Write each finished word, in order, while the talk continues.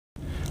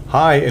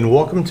Hi, and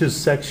welcome to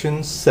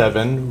Section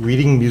 7,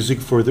 Reading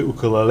Music for the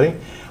Ukulele.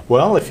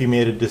 Well, if you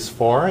made it this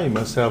far, you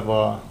must have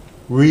a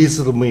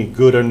reasonably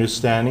good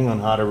understanding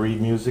on how to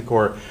read music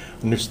or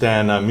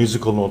understand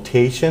musical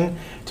notation.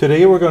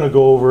 Today we're going to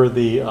go over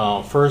the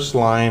first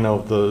line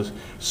of the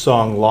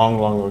song Long,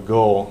 Long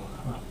Ago.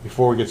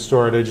 Before we get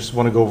started, I just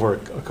want to go over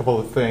a couple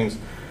of things.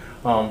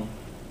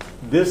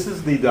 This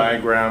is the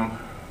diagram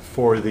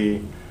for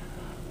the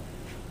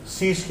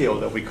C scale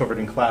that we covered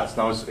in class.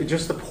 Now it's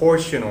just a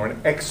portion or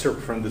an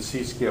excerpt from the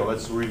C scale.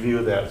 Let's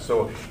review that.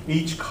 So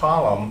each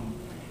column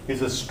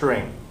is a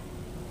string.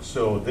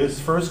 So this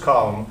first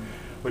column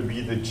would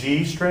be the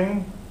G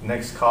string,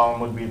 next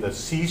column would be the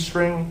C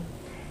string,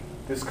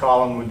 this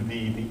column would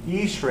be the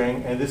E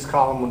string, and this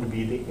column would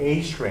be the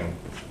A string.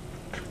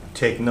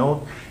 Take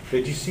note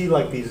that you see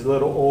like these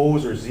little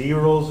O's or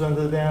zeros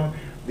under them,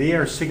 they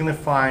are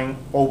signifying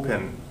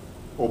open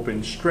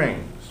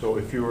string. So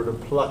if you were to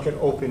pluck it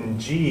open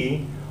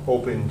G,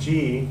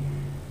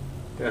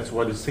 that's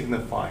what it's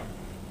signifying.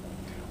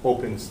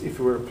 Open. If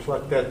you were to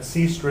pluck that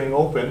C string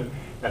open,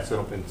 that's an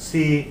open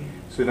C.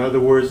 So in other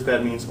words,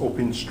 that means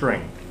open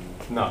string.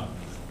 Now,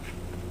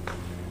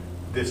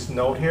 this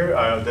note here,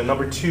 the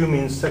number 2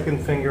 means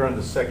second finger on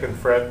the second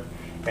fret.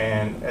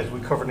 And as we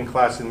covered in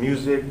class in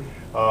music,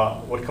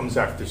 what comes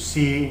after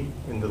C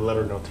in the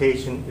letter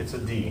notation, it's a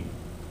D.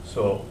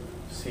 So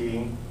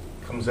C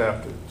comes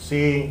after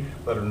C,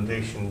 letter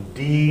notation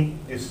D.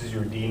 This is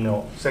your D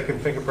note.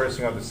 Second finger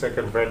pressing on the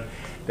second fret,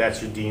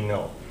 that's your D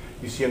note.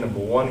 You see a number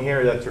 1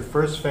 here, that's your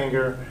first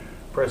finger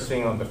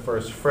pressing on the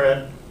first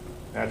fret.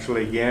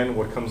 Naturally, again,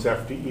 what comes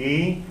after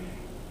E,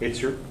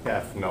 it's your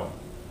F note.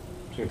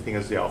 Same thing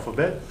as the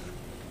alphabet.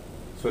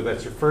 So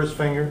that's your first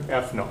finger,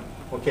 F note.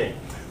 Okay,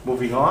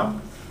 moving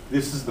on.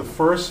 This is the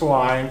first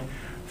line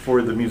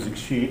for the music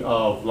sheet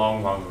of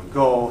Long, Long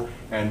Ago,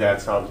 and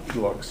that's how it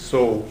looks.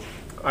 So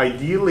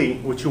ideally,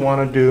 what you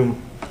want to do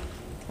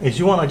is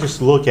you want to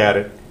just look at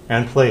it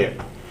and play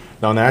it.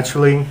 Now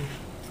naturally,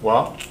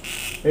 well,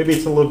 maybe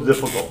it's a little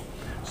difficult.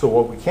 So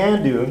what we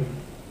can do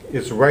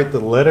is write the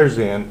letters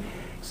in,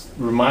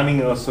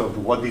 reminding us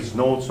of what these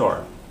notes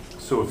are.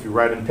 So if you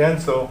write in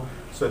pencil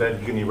so that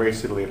you can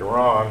erase it later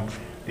on,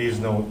 these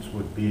notes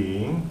would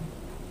be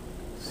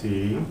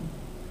C,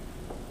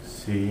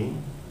 C,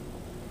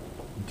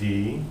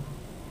 D,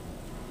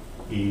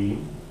 E,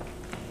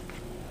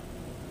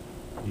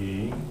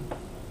 E,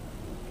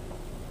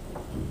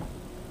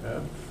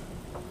 F,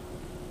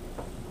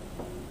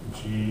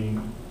 G,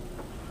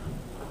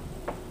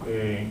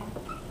 A,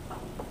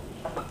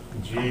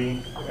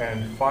 G,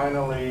 and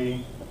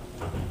finally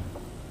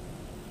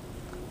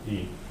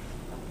E.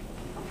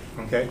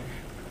 Okay?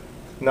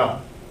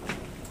 Now,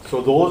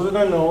 so those are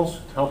the notes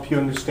to help you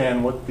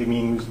understand what they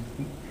mean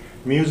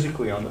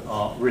musically on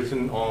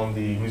written on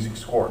the music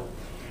score.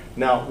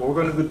 Now, what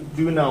we're going to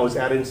do now is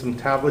add in some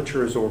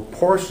tablatures or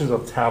portions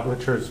of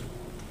tablatures.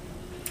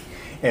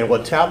 And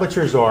what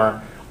tablatures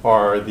are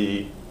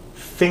the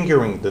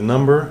fingering, the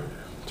number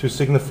to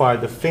signify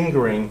the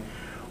fingering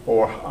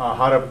or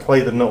how to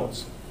play the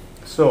notes.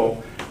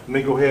 So let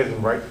me go ahead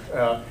and write,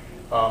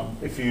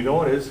 if you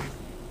notice,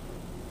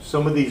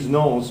 some of these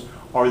notes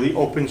are the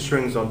open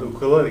strings on the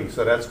ukulele.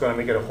 So that's going to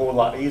make it a whole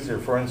lot easier.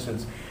 For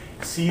instance,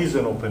 C is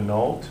an open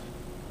note,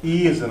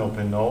 E is an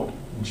open note,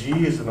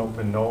 G is an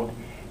open note,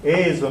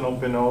 A is an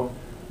open note,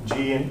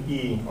 G and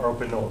E are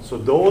open notes. So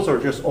those are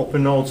just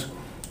open notes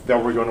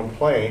that we're going to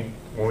play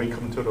when we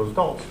come to those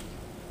notes.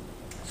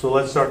 So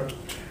let's start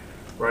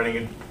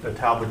writing the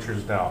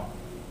tablatures down.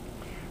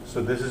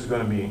 So this is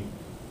going to be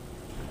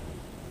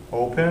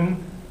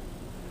open,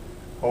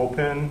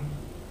 open.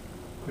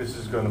 This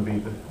is going to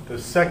be the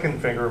second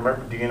finger.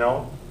 Remember, do you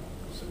know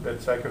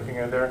that second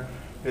finger there?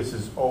 This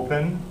is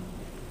open,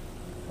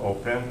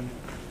 open.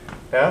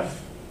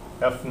 F,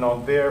 F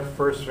note there,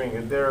 first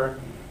finger there.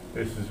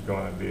 This is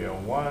going to be a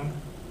 1.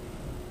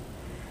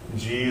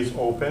 G is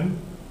open.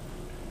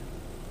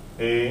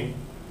 A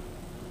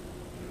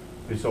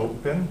is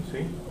open.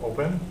 See,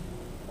 open.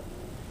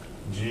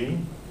 G,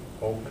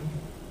 open.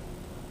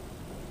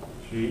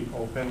 G,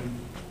 open.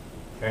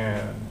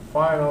 And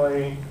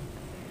finally,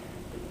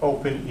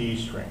 open E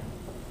string.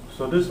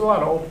 So there's a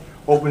lot of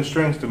open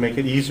strings to make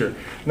it easier.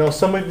 Now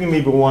some of you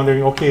may be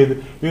wondering, okay,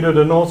 the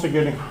notes are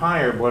getting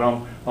higher, but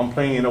I'm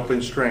playing an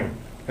open string.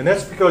 And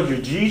that's because your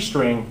G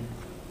string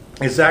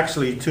is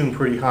actually tuned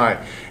pretty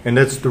high. And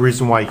that's the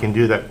reason why you can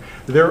do that.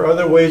 There are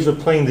other ways of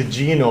playing the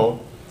G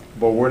note,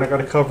 but we're not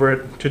going to cover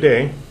it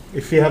today.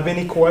 If you have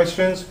any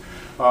questions,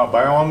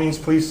 by all means,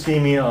 please see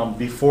me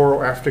before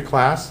or after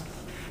class.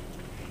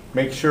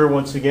 Make sure,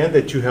 once again,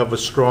 that you have a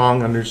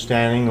strong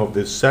understanding of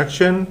this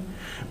section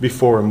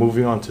before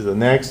moving on to the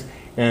next.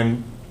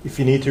 And if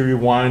you need to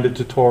rewind the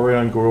tutorial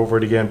and go over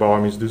it again, by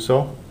all means do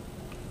so.